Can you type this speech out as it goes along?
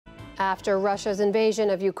After Russia's invasion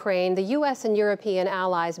of Ukraine, the U.S. and European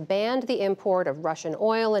allies banned the import of Russian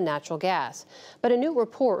oil and natural gas. But a new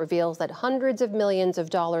report reveals that hundreds of millions of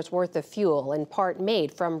dollars worth of fuel, in part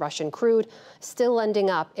made from Russian crude, still ending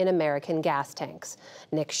up in American gas tanks.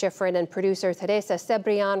 Nick Schifrin and producer Teresa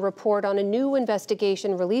Cebrian report on a new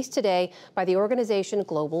investigation released today by the organization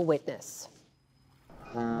Global Witness.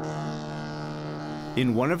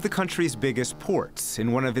 In one of the country's biggest ports,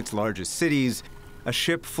 in one of its largest cities, a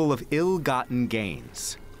ship full of ill-gotten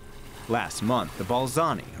gains. Last month, the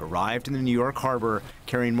Balzani arrived in the New York harbor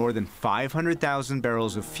carrying more than 500,000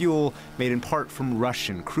 barrels of fuel made in part from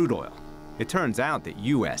Russian crude oil. It turns out that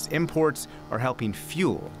U.S. imports are helping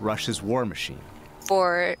fuel Russia's war machine.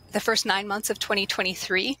 For the first 9 months of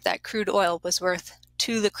 2023, that crude oil was worth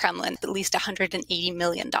to the Kremlin at least $180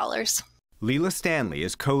 million. Leila Stanley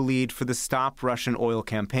is co-lead for the Stop Russian Oil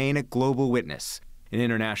campaign at Global Witness, an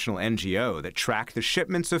international NGO that tracked the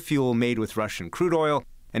shipments of fuel made with Russian crude oil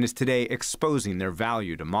and is today exposing their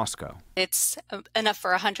value to Moscow. It's enough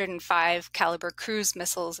for 105 caliber cruise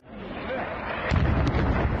missiles,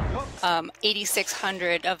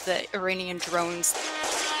 8,600 of the Iranian drones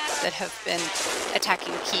that have been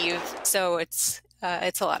attacking Kyiv. So it's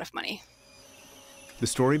a lot of money. The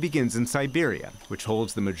story begins in Siberia, which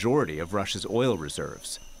holds the majority of Russia's oil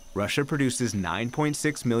reserves. Russia produces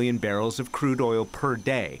 9.6 million barrels of crude oil per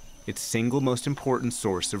day, its single most important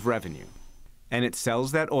source of revenue. And it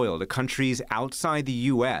sells that oil to countries outside the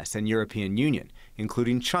U.S. and European Union,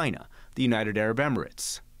 including China, the United Arab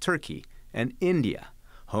Emirates, Turkey, and India,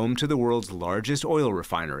 home to the world's largest oil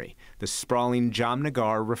refinery, the sprawling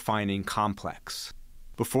Jamnagar refining complex.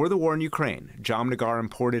 Before the war in Ukraine, Jamnagar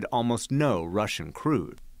imported almost no Russian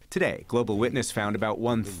crude. Today, Global Witness found about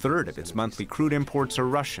 1/3 of its monthly crude imports are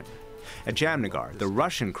Russian. At Jamnagar, the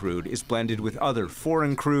Russian crude is blended with other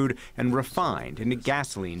foreign crude and refined into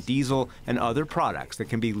gasoline, diesel, and other products that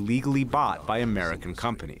can be legally bought by American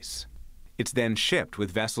companies. It's then shipped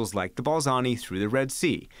with vessels like the Balzani through the Red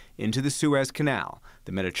Sea, into the Suez Canal,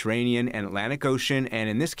 the Mediterranean and Atlantic Ocean, and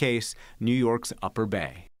in this case, New York's Upper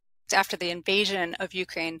Bay. After the invasion of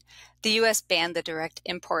Ukraine, the U.S. banned the direct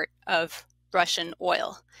import of Russian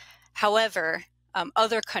oil. However,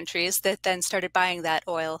 other countries that then started buying that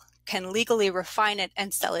oil can legally refine it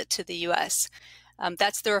and sell it to the U.S.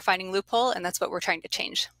 That's the refining loophole, and that's what we're trying to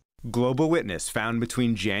change. Global Witness found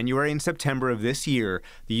between January and September of this year,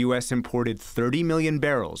 the U.S. imported 30 million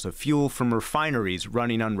barrels of fuel from refineries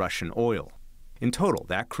running on Russian oil. In total,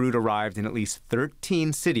 that crude arrived in at least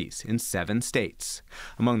 13 cities in 7 states.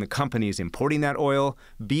 Among the companies importing that oil,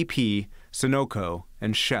 BP, Sunoco,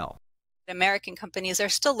 and Shell. American companies are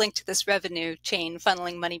still linked to this revenue chain,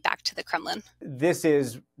 funneling money back to the Kremlin. This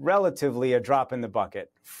is relatively a drop in the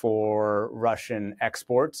bucket for Russian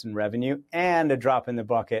exports and revenue, and a drop in the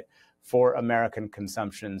bucket for American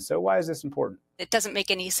consumption. So why is this important? It doesn't make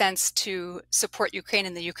any sense to support Ukraine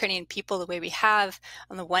and the Ukrainian people the way we have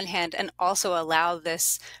on the one hand, and also allow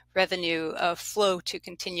this revenue flow to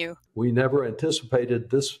continue. We never anticipated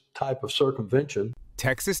this type of circumvention.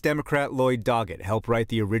 Texas Democrat Lloyd Doggett helped write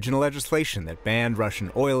the original legislation that banned Russian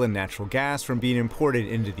oil and natural gas from being imported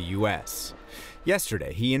into the U.S.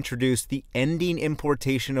 Yesterday, he introduced the Ending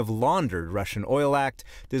Importation of Laundered Russian Oil Act,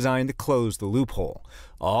 designed to close the loophole.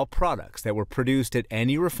 All products that were produced at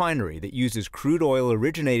any refinery that uses crude oil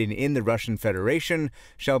originating in the Russian Federation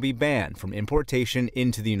shall be banned from importation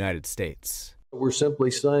into the United States. We're simply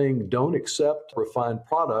saying don't accept refined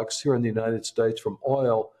products here in the United States from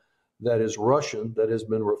oil that is Russian, that has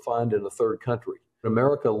been refined in a third country.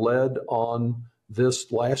 America led on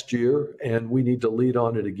this last year, and we need to lead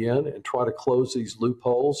on it again and try to close these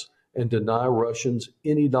loopholes and deny Russians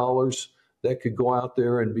any dollars that could go out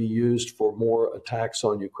there and be used for more attacks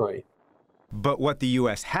on Ukraine. But what the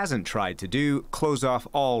U.S. hasn't tried to do, close off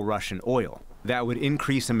all Russian oil. That would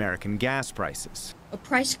increase American gas prices. A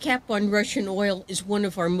price cap on Russian oil is one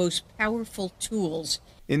of our most powerful tools.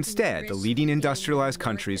 Instead, the leading industrialized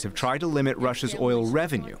countries have tried to limit Russia's oil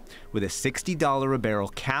revenue with a $60 a barrel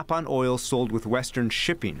cap on oil sold with Western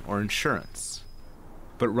shipping or insurance.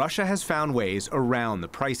 But Russia has found ways around the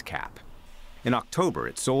price cap. In October,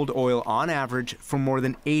 it sold oil on average for more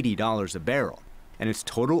than $80 a barrel, and its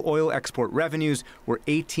total oil export revenues were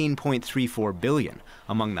 $18.34 billion,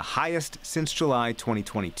 among the highest since July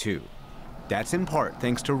 2022. That's in part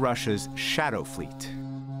thanks to Russia's shadow fleet.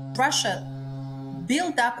 Russia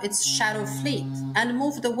built up its shadow fleet and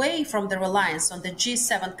moved away from the reliance on the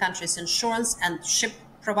G7 countries' insurance and ship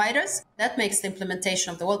providers. That makes the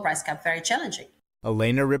implementation of the oil price cap very challenging.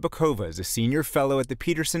 Elena Rybakova is a senior fellow at the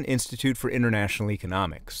Peterson Institute for International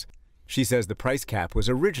Economics. She says the price cap was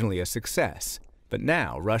originally a success. But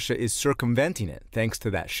now Russia is circumventing it thanks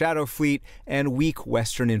to that shadow fleet and weak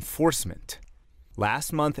Western enforcement.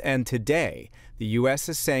 Last month and today, the U.S.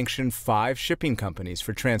 has sanctioned 5 shipping companies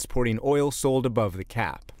for transporting oil sold above the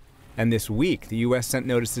cap. And this week, the U.S. sent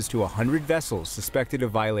notices to 100 vessels suspected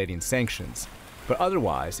of violating sanctions. But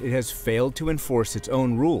otherwise, it has failed to enforce its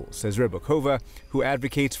own rules, says Rybakova, who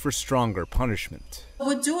advocates for stronger punishment.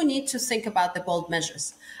 We do need to think about the bold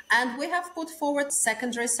measures. And we have put forward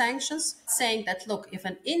secondary sanctions, saying that, look, if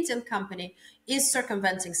an Indian company is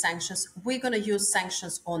circumventing sanctions, we're going to use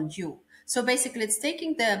sanctions on you. So basically, it's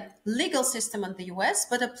taking the legal system in the US,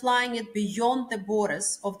 but applying it beyond the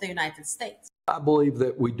borders of the United States. I believe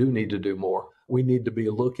that we do need to do more. We need to be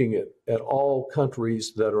looking at all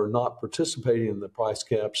countries that are not participating in the price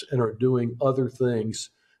caps and are doing other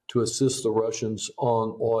things to assist the Russians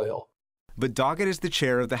on oil. But Doggett is the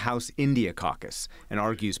chair of the House India Caucus and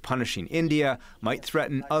argues punishing India might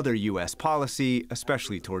threaten other U.S. policy,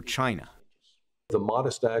 especially toward China. The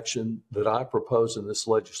modest action that I propose in this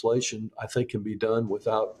legislation, I think, can be done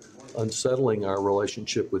without unsettling our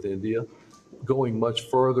relationship with India. Going much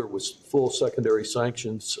further with full secondary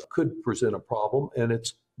sanctions could present a problem, and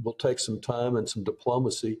it will take some time and some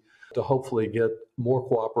diplomacy to hopefully get more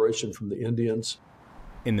cooperation from the Indians.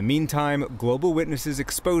 In the meantime, Global Witness's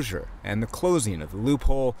exposure and the closing of the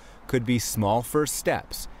loophole could be small first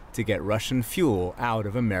steps to get Russian fuel out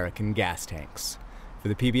of American gas tanks. For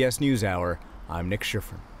the PBS NewsHour, I'm Nick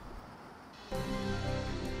Schifrin.